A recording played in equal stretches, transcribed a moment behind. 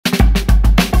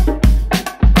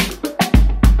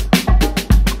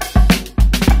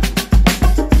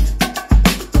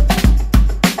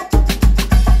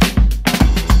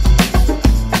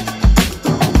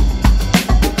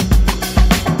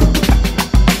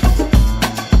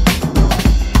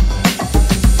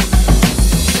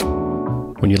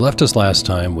When you left us last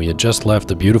time, we had just left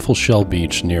the beautiful shell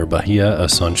beach near Bahia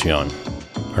Asunción.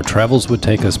 Our travels would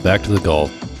take us back to the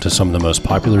Gulf, to some of the most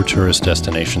popular tourist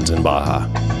destinations in Baja.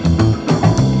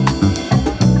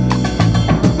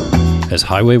 As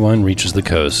Highway 1 reaches the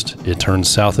coast, it turns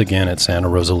south again at Santa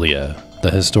Rosalia, the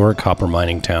historic copper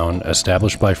mining town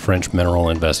established by French mineral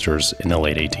investors in the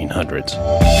late 1800s.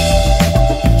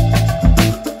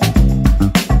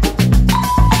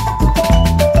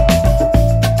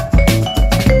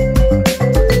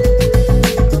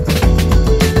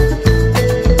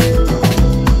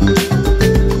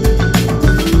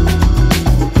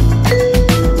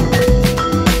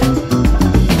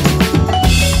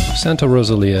 Santa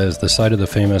Rosalia is the site of the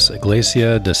famous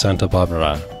Iglesia de Santa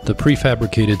Barbara, the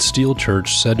prefabricated steel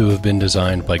church said to have been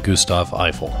designed by Gustav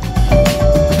Eiffel.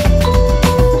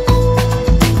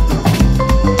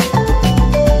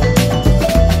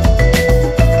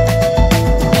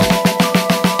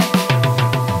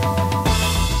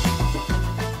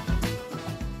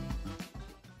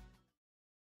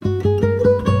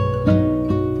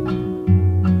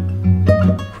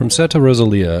 From Santa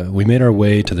Rosalia, we made our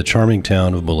way to the charming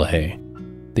town of Bahi.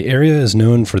 The area is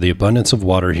known for the abundance of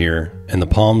water here and the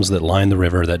palms that line the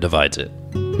river that divides it.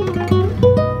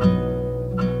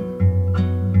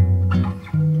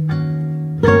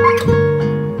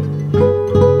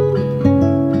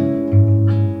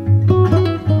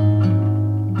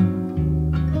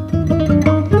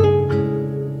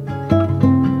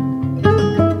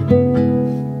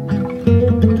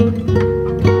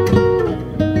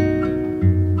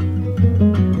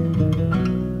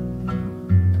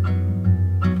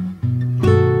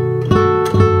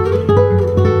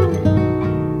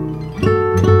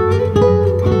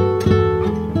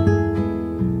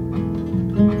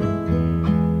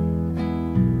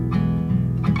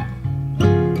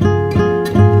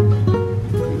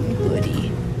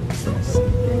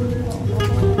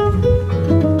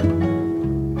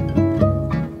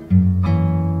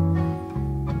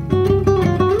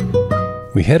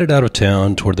 We headed out of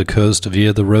town toward the coast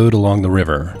via the road along the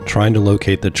river, trying to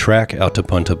locate the track out to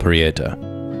Punta Prieta.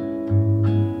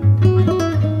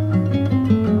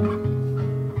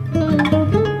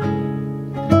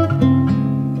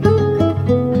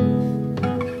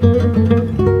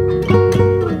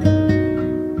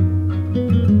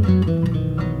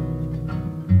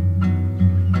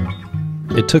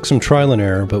 It took some trial and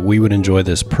error, but we would enjoy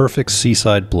this perfect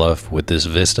seaside bluff with this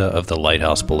vista of the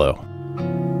lighthouse below.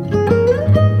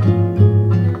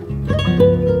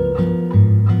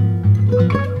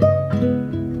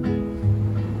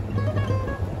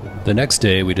 The next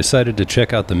day, we decided to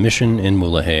check out the mission in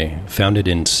Mulahay, founded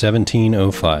in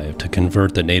 1705 to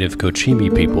convert the native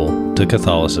Cochimi people to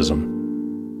Catholicism.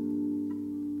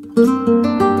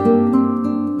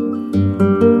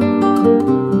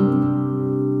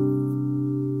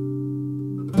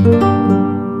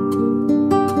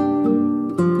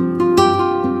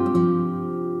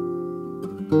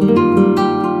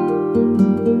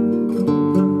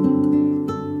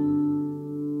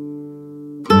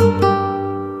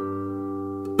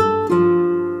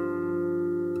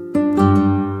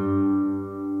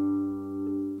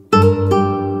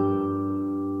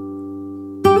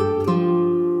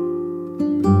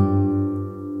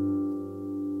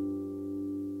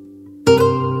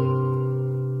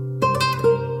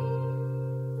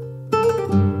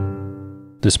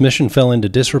 This mission fell into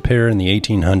disrepair in the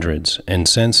 1800s and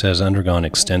since has undergone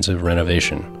extensive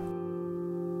renovation.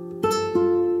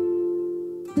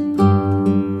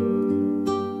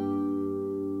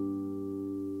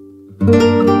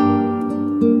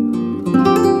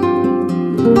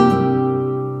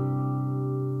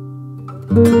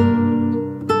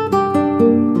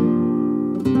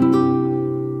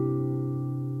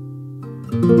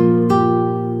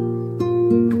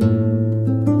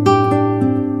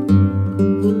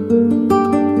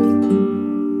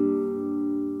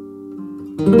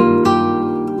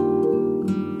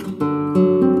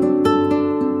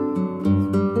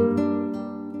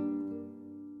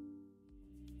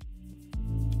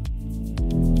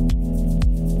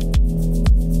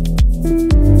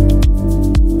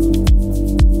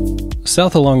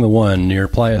 South along the one, near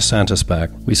Playa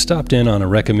Santispac, we stopped in on a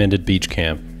recommended beach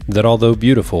camp that, although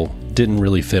beautiful, didn't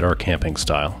really fit our camping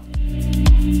style.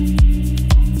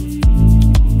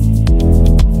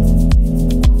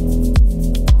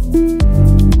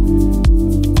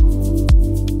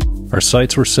 Our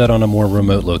sights were set on a more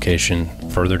remote location,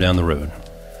 further down the road.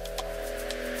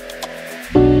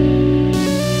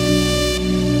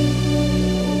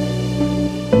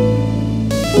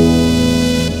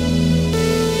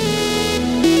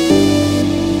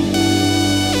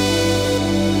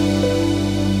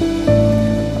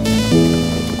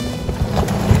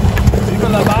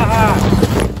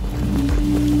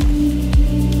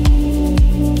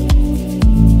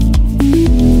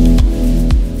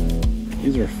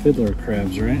 are fiddler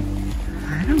crabs, right?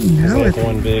 I don't know. It's like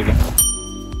one big...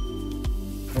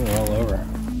 Oh, they're all over.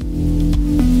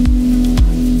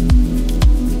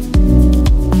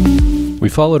 We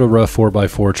followed a rough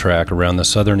 4x4 track around the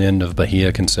southern end of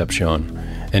Bahia Concepcion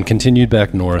and continued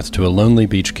back north to a lonely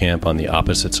beach camp on the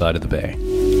opposite side of the bay.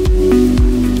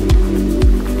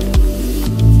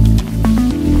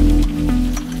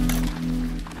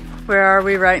 Where are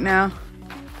we right now?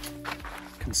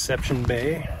 Concepcion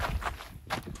Bay.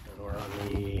 And we're on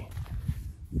the,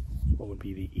 what would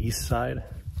be the east side,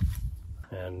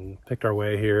 and picked our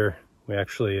way here. We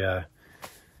actually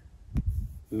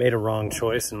made a wrong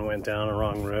choice and went down a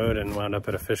wrong road and wound up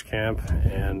at a fish camp,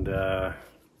 and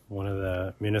one of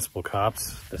the municipal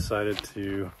cops decided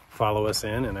to follow us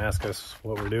in and ask us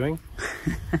what we're doing.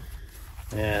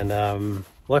 And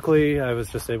luckily I was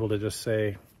just able to just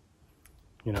say,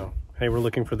 you know, hey, we're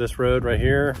looking for this road right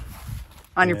here.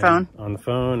 On your phone? On the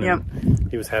phone. Yep.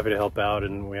 And he was happy to help out,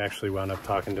 and we actually wound up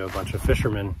talking to a bunch of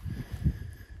fishermen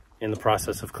in the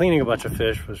process of cleaning a bunch of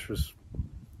fish, which was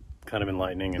kind of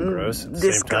enlightening and gross at the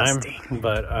disgusting. same time.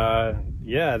 But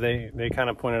yeah, they kind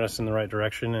of pointed us in the right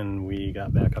direction, and we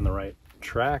got back on the right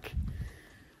track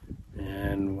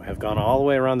and have gone all the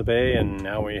way around the bay, and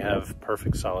now we have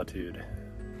perfect solitude.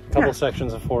 A couple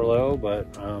sections of four low,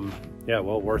 but yeah,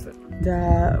 well worth it.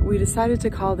 We decided to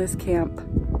call this camp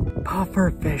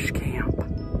Pufferfish Camp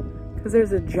because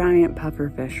there's a giant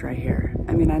pufferfish right here.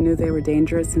 I mean, I knew they were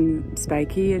dangerous and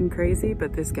spiky and crazy,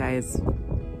 but this guy is,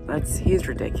 he's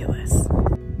ridiculous.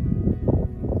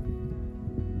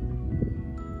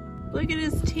 Look at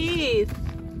his teeth.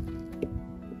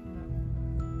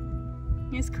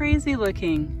 He's crazy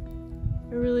looking.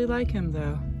 I really like him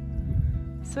though.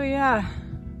 So yeah,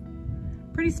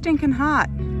 pretty stinking hot.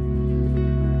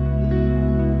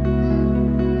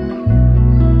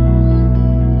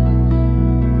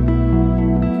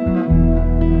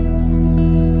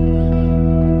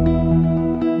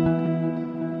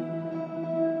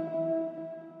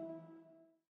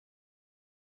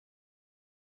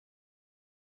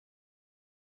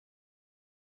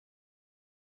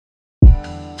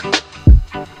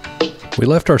 We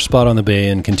left our spot on the bay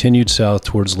and continued south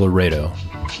towards Laredo.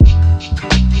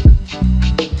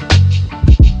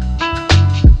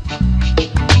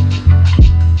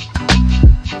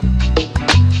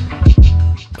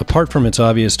 Apart from its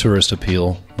obvious tourist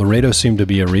appeal, Laredo seemed to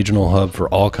be a regional hub for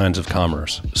all kinds of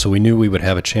commerce, so we knew we would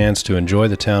have a chance to enjoy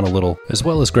the town a little, as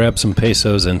well as grab some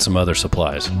pesos and some other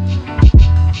supplies.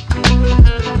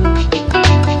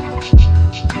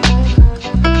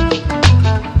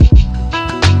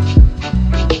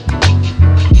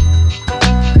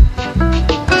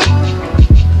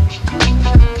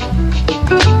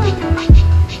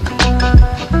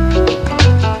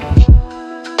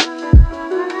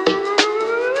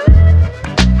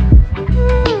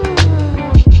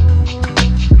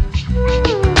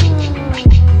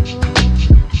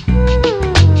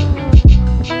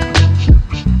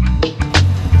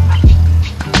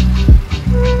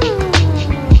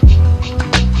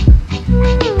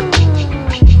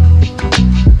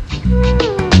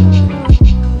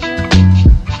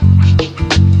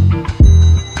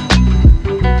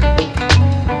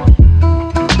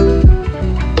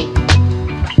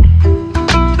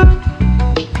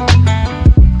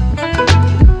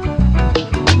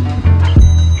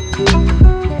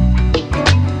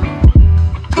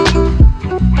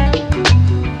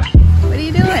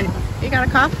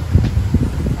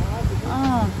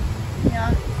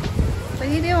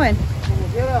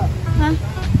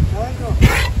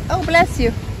 Oh, bless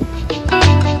you.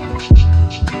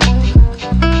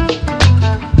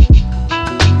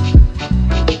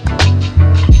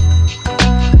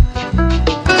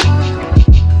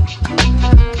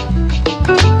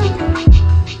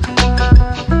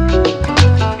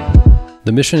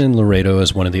 The mission in Laredo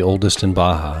is one of the oldest in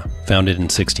Baja, founded in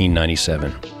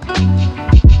 1697.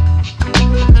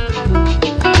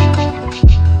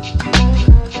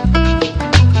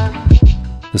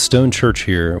 The stone church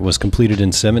here was completed in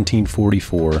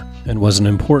 1744 and was an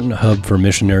important hub for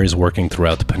missionaries working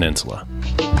throughout the peninsula.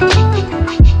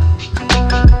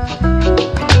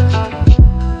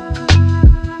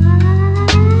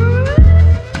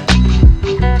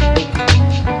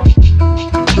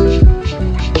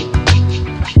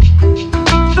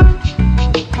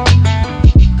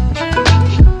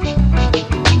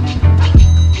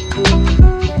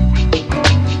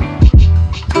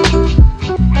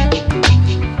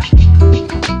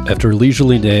 After a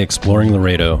leisurely day exploring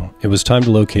Laredo, it was time to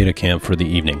locate a camp for the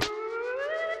evening.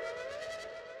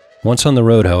 Once on the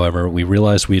road, however, we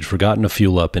realized we had forgotten to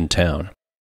fuel up in town.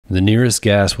 The nearest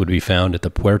gas would be found at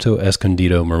the Puerto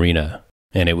Escondido Marina,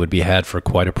 and it would be had for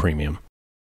quite a premium.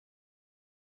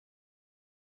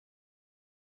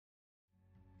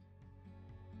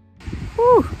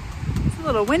 Whew, it's a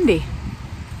little windy.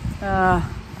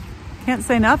 Can't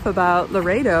say enough about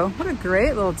Laredo. What a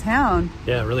great little town.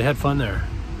 Yeah, really had fun there.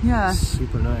 Yeah.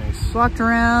 Super nice. Walked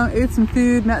around, ate some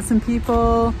food, met some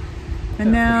people,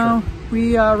 and now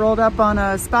we rolled up on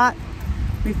a spot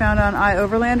we found on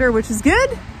iOverlander, which is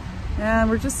good. And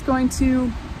we're just going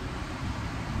to,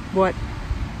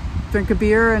 drink a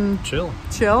beer and chill.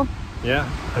 Yeah,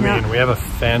 I mean, we have a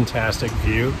fantastic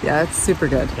view. Yeah, it's super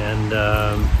good. And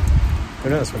who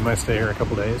knows, we might stay here a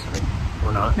couple days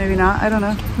or not. Maybe not, I don't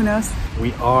know, who knows?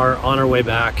 We are on our way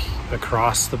back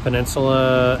across the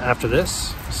peninsula after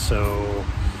this, so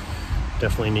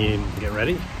definitely need to get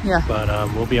ready. Yeah. But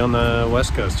we'll be on the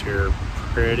west coast here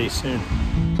pretty soon.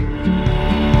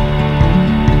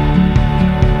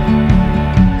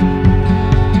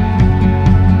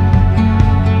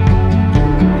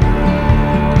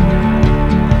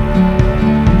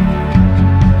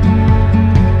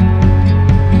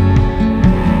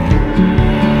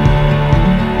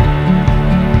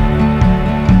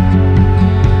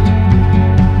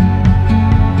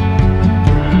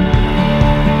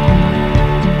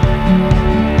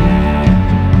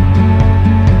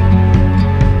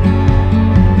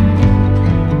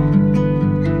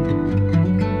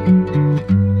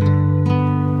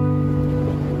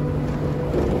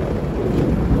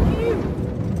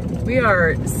 We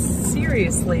are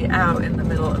seriously out in the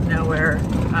middle of nowhere.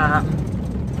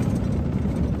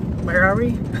 Where are we?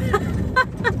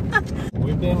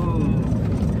 We've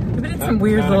been in some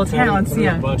weird little towns,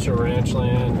 yeah. A bunch of ranch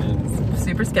land and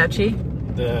super sketchy.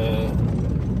 The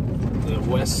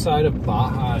west side of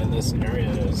Baja in this area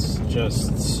is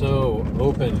just so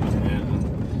open,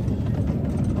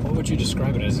 and what would you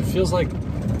describe it as? It feels like,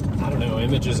 I don't know,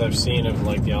 images I've seen of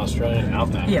like the Australian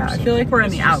outback. Yeah, I feel like we're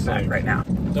in the outback right now.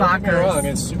 Don't get me wrong,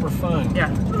 it's super fun. Yeah.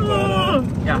 But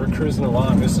yeah. We're cruising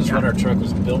along. This is what our truck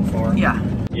was built for. Yeah.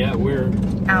 Yeah, we're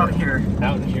out here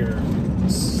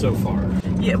so far.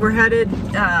 Yeah, we're headed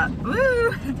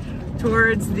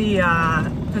towards the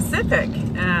Pacific,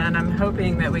 and I'm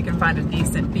hoping that we can find a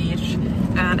decent beach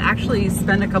and actually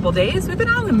spend a couple days. We've been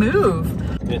on the move.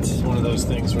 It's one of those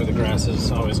things where the grass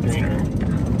is always greener,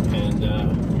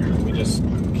 and we just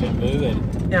kept moving.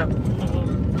 Yeah.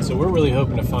 So we're really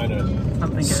hoping to find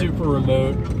a super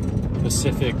remote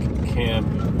Pacific camp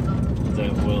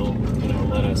that will,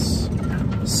 let us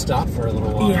stop for a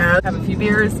little while. Yeah, have a few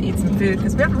beers, eat some food,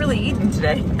 because we haven't really eaten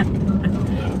today.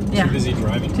 Yeah, too busy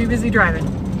driving. Too busy driving.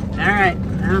 All right,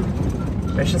 well,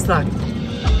 wish us luck.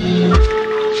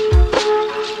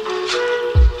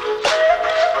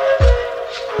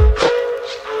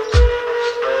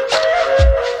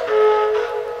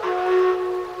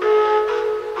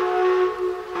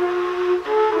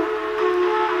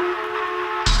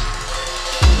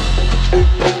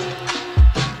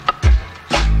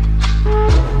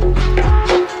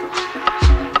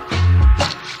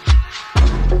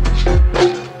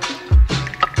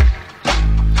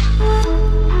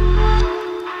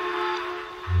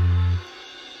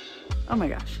 Oh my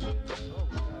gosh,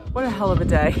 what a hell of a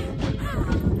day.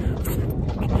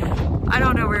 I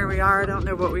don't know where we are, I don't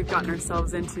know what we've gotten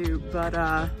ourselves into, but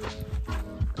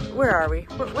where are we?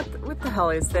 What the hell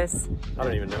is this? I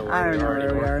don't even know where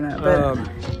we are now. But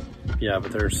yeah,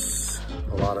 but there's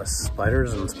a lot of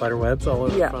spiders and spider webs all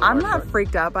over. Yeah, I'm not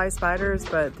freaked out by spiders,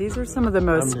 but these are some of the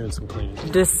most I'm doing some cleaning.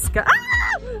 There's like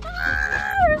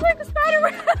a spider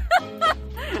web.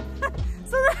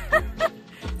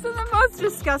 So the most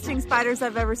disgusting spiders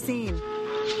I've ever seen.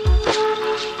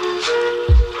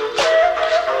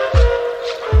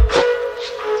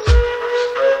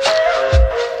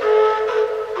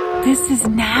 This is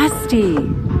nasty.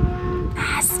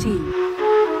 Nasty.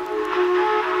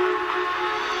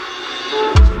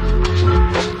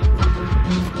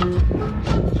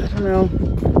 I don't know.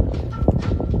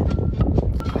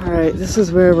 All right, this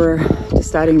is where we're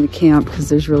deciding to camp because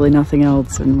there's really nothing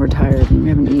else and we're tired and we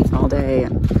haven't eaten all day.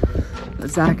 And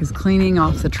Zach is cleaning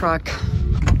off the truck,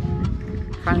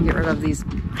 trying to get rid of these,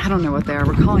 I don't know what they are.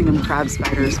 We're calling them crab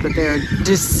spiders, but they're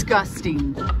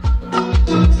disgusting.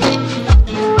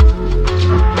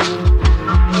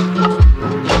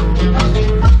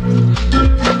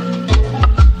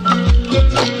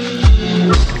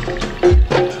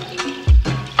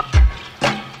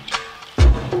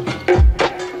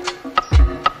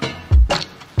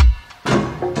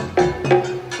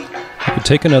 It would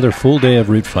take another full day of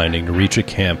route finding to reach a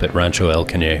camp at Rancho El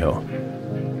Conejo.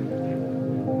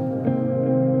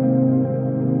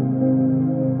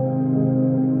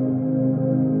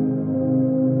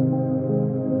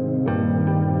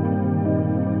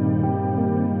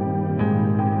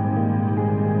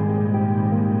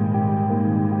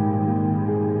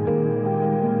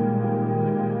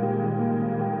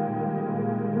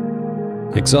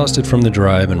 Exhausted from the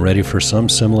drive and ready for some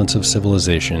semblance of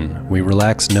civilization, we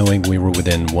relaxed knowing we were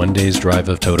within 1 day's drive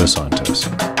of Todos Santos.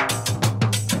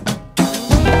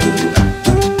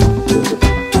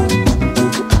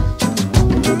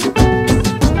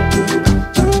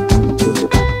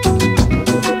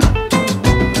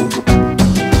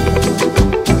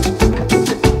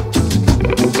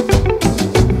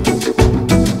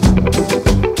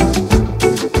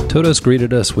 Todos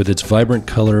greeted us with its vibrant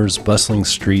colors, bustling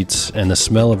streets, and the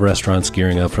smell of restaurants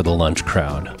gearing up for the lunch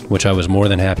crowd, which I was more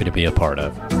than happy to be a part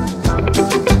of.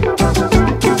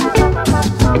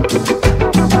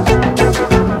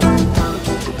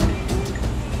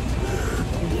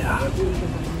 Yeah.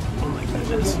 Oh my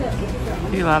goodness.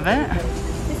 You love it?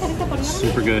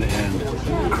 Super good and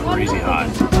crazy hot.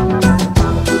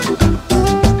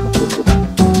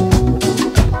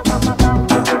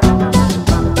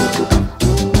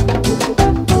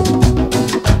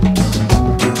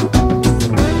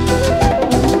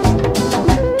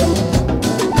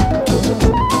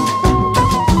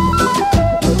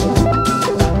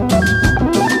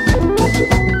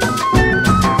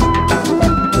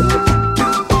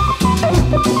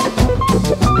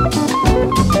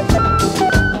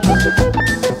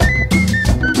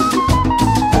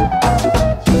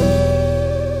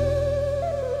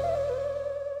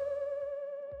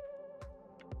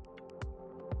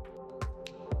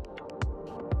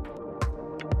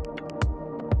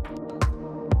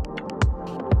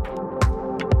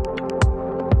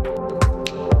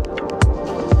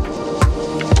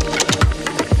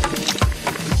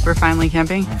 We're finally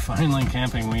camping? We're finally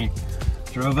camping. We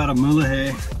drove out of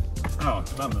Mulahe. Oh,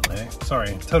 not Mulahe.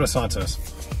 Sorry, Todos Santos.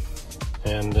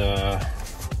 And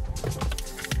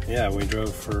yeah, we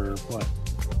drove for what?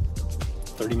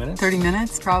 30 minutes? 30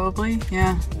 minutes, probably,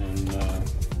 yeah. And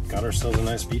got ourselves a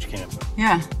nice beach camp.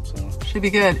 Yeah, so should be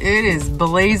good. It is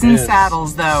blazing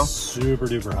saddles, though. Super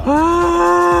duper hot.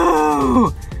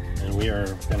 Oh! And we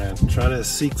are gonna try to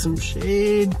seek some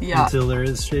shade until there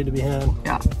is shade to be had.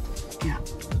 Yeah, yeah.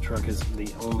 The truck is the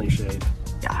only shade.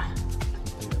 Yeah.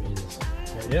 There is.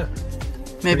 Yeah.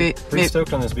 Maybe pretty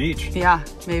stoked on this beach. Yeah,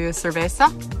 maybe a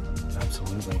cerveza?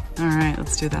 Absolutely. All right,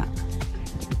 let's do that.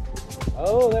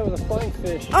 Oh, that was a flying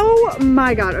fish. Oh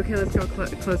my God. Okay, let's go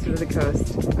closer to the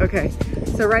coast. Okay,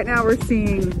 so right now we're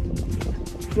seeing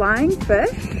flying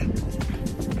fish,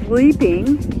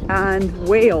 leaping, and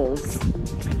whales.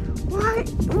 What?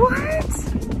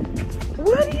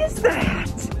 What is that?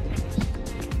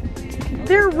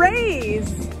 They're rays.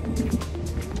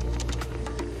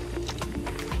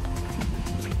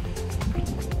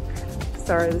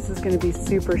 Sorry, this is gonna be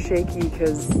super shaky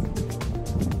because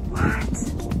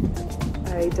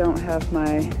I don't have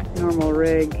my normal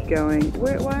rig going.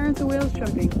 Why aren't the whales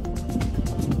jumping?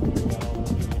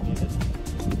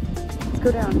 Let's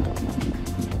go down.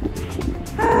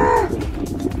 Ah!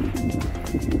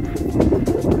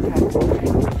 Okay.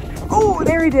 Oh,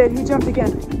 there he did. He jumped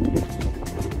again.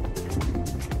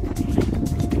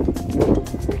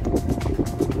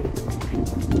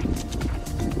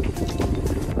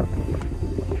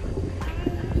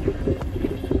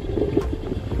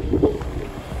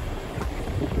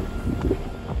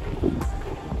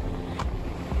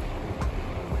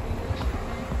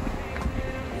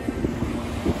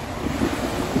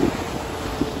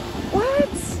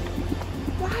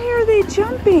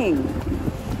 Jumping?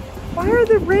 Why are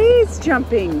the rays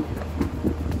jumping?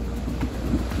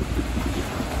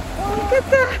 Look at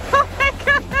that! Oh my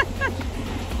God!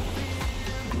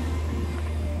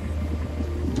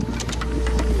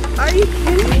 Are you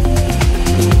kidding me?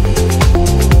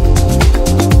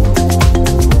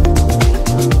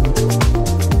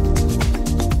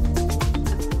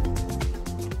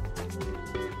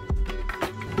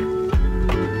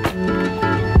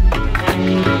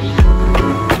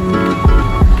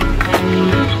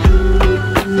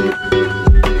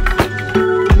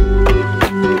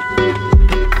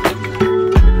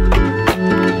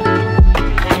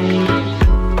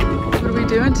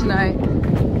 Tonight.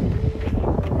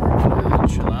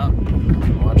 Chill out,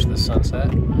 watch the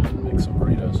sunset, make some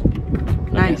burritos.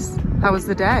 Nice. How was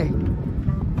the day?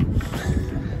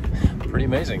 Pretty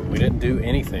amazing. We didn't do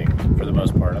anything for the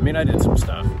most part. I mean, I did some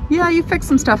stuff. Yeah, you fixed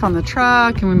some stuff on the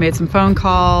truck and we made some phone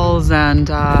calls and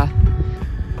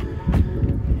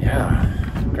yeah,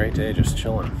 great day just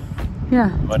chilling. Yeah.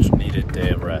 Much needed day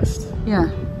of rest. Yeah.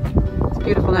 It's a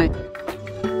beautiful night.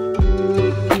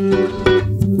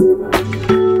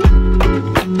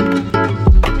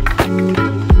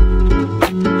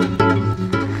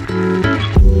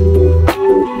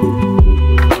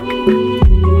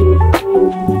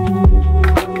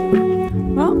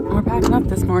 Well, we're packing up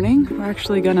this morning. We're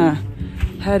actually gonna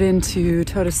head into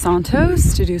Todos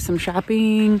Santos to do some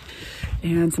shopping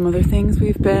and some other things.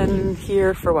 We've been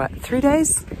here for what, 3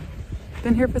 days?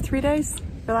 Been here for 3 days,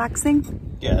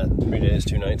 relaxing? Yeah, 3 days,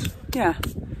 2 nights. Yeah.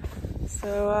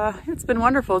 So it's been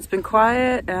wonderful. It's been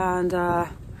quiet and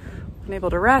been able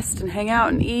to rest and hang out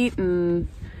and eat and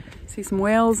see some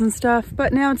whales and stuff.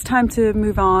 But now it's time to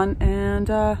move on and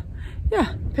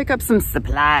yeah, pick up some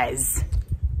supplies.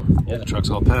 Yeah, the truck's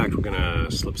all packed. We're gonna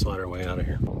slip slide our way out of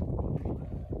here.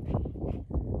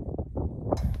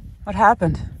 What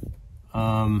happened?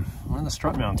 One of the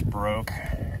strut mounts broke,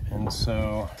 and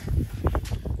so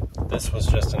this was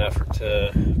just an effort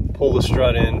to pull the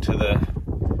strut into the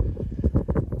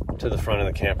front of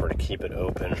the camper to keep it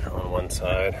open on one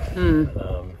side.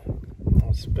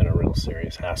 It's been a real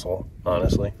serious hassle,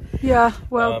 honestly. Yeah,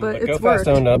 well, but it's worked.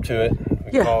 GoFast owned up to it.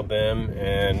 We Yeah. called them,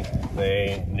 and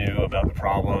they knew about the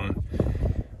problem,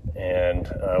 and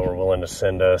were willing to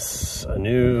send us a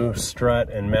new strut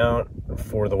and mount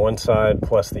for the one side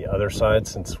plus the other side,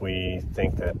 since we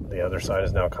think that the other side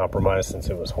is now compromised since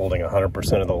it was holding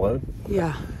 100% of the load.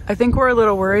 Yeah, I think we're a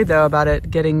little worried though about it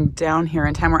getting down here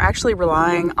in time. We're actually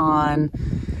relying on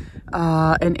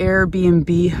an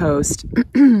Airbnb host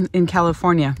in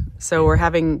California. So we're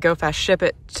having GoFast ship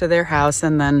it to their house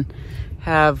and then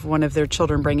have one of their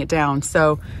children bring it down.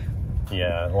 So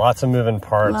yeah, lots of moving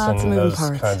parts, and those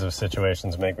parts. kinds of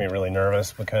situations make me really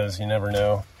nervous because you never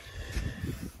know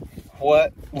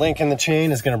what link in the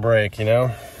chain is going to break, you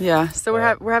know? yeah, so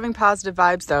we're having positive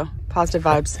vibes though. Positive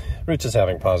vibes. Rich is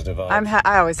having positive vibes.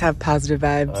 I always have positive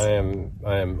vibes.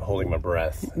 I am holding my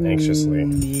breath anxiously.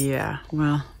 Yeah,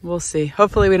 well, we'll see.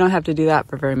 Hopefully we don't have to do that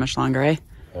for very much longer, eh?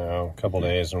 A couple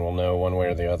days and we'll know one way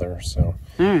or the other. So,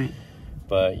 all right.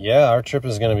 But yeah, our trip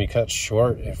is going to be cut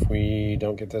short if we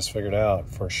don't get this figured out,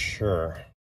 for sure.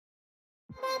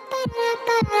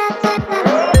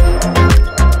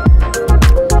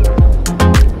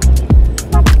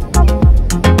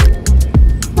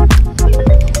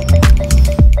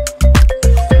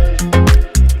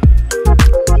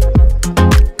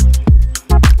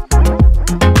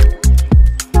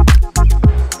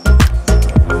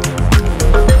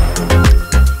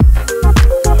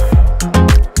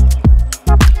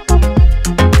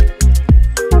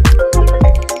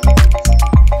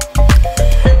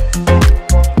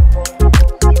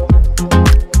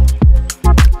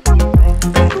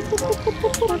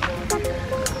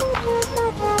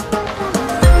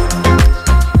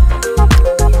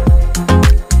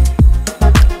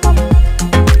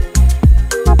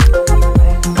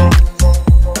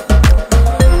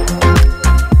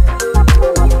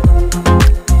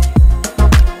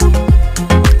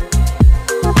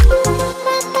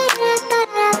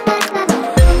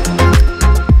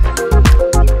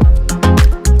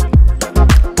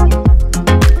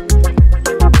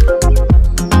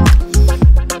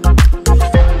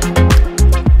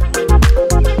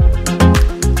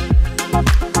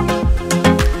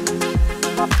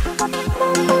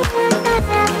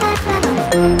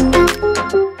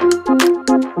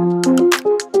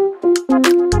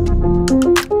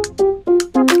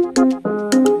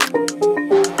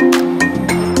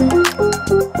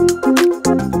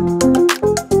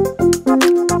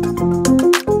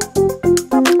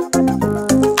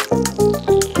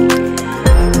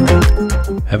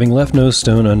 Having left no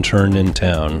stone unturned in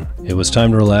town, it was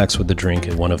time to relax with a drink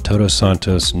at one of Todos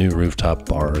Santos' new rooftop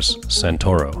bars,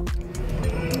 Santoro.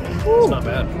 It's not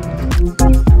bad.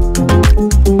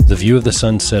 The view of the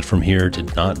sunset from here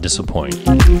did not disappoint.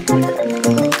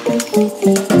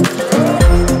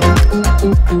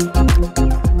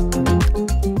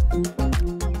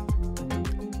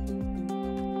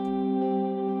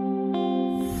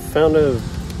 Found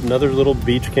another little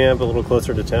beach camp a little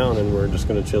closer to town, and we're just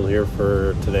going to chill here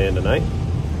for today and tonight,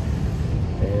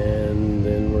 and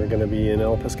then we're going to be in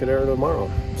El Pescadero tomorrow.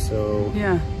 So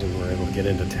yeah, then we're able to get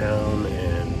into town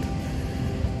and,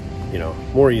 you know,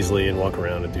 more easily and walk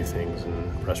around and do things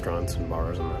and restaurants and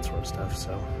bars and that sort of stuff.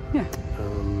 So yeah,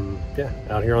 yeah,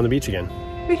 out here on the beach again.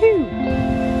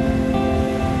 Woohoo!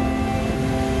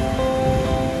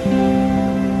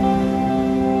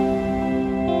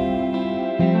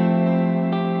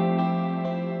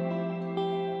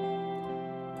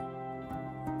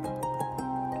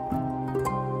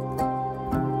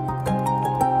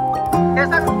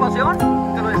 Esta agrupación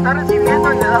que nos está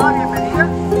recibiendo y le da la bienvenida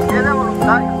es de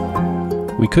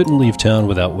voluntarios. We couldn't leave town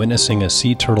without witnessing a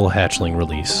sea turtle hatchling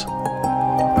release.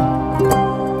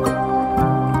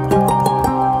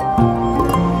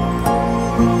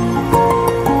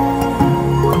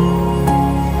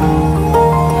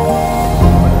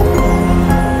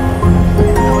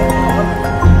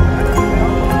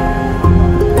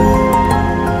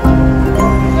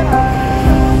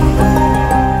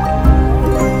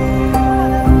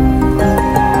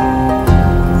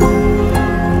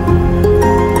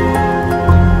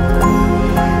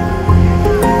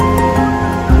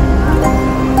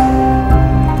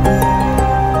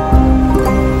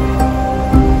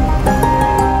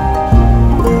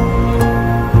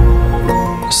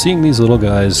 Seeing these little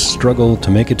guys struggle to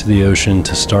make it to the ocean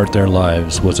to start their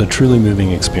lives was a truly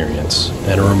moving experience,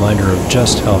 and a reminder of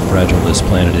just how fragile this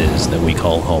planet is that we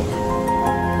call home.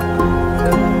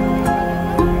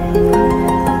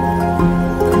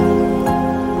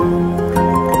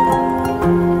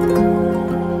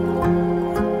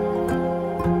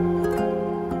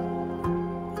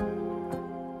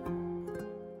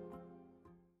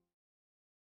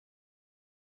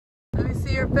 Let me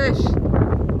see your fish.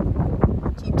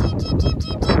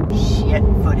 Shit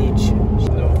footage.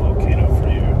 No volcano for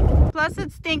you. Plus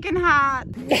it's stinking hot.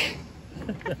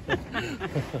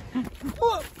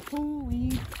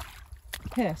 Holy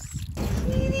piss.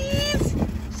 Kitties.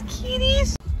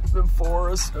 Kitties. The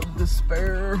forest of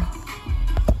despair.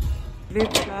 They're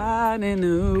running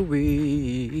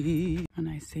away. When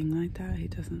I sing like that, he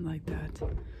doesn't like that.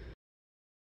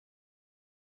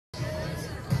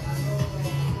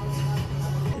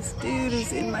 This dude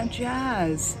is in my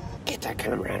jazz. Get that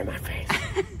camera out of my face.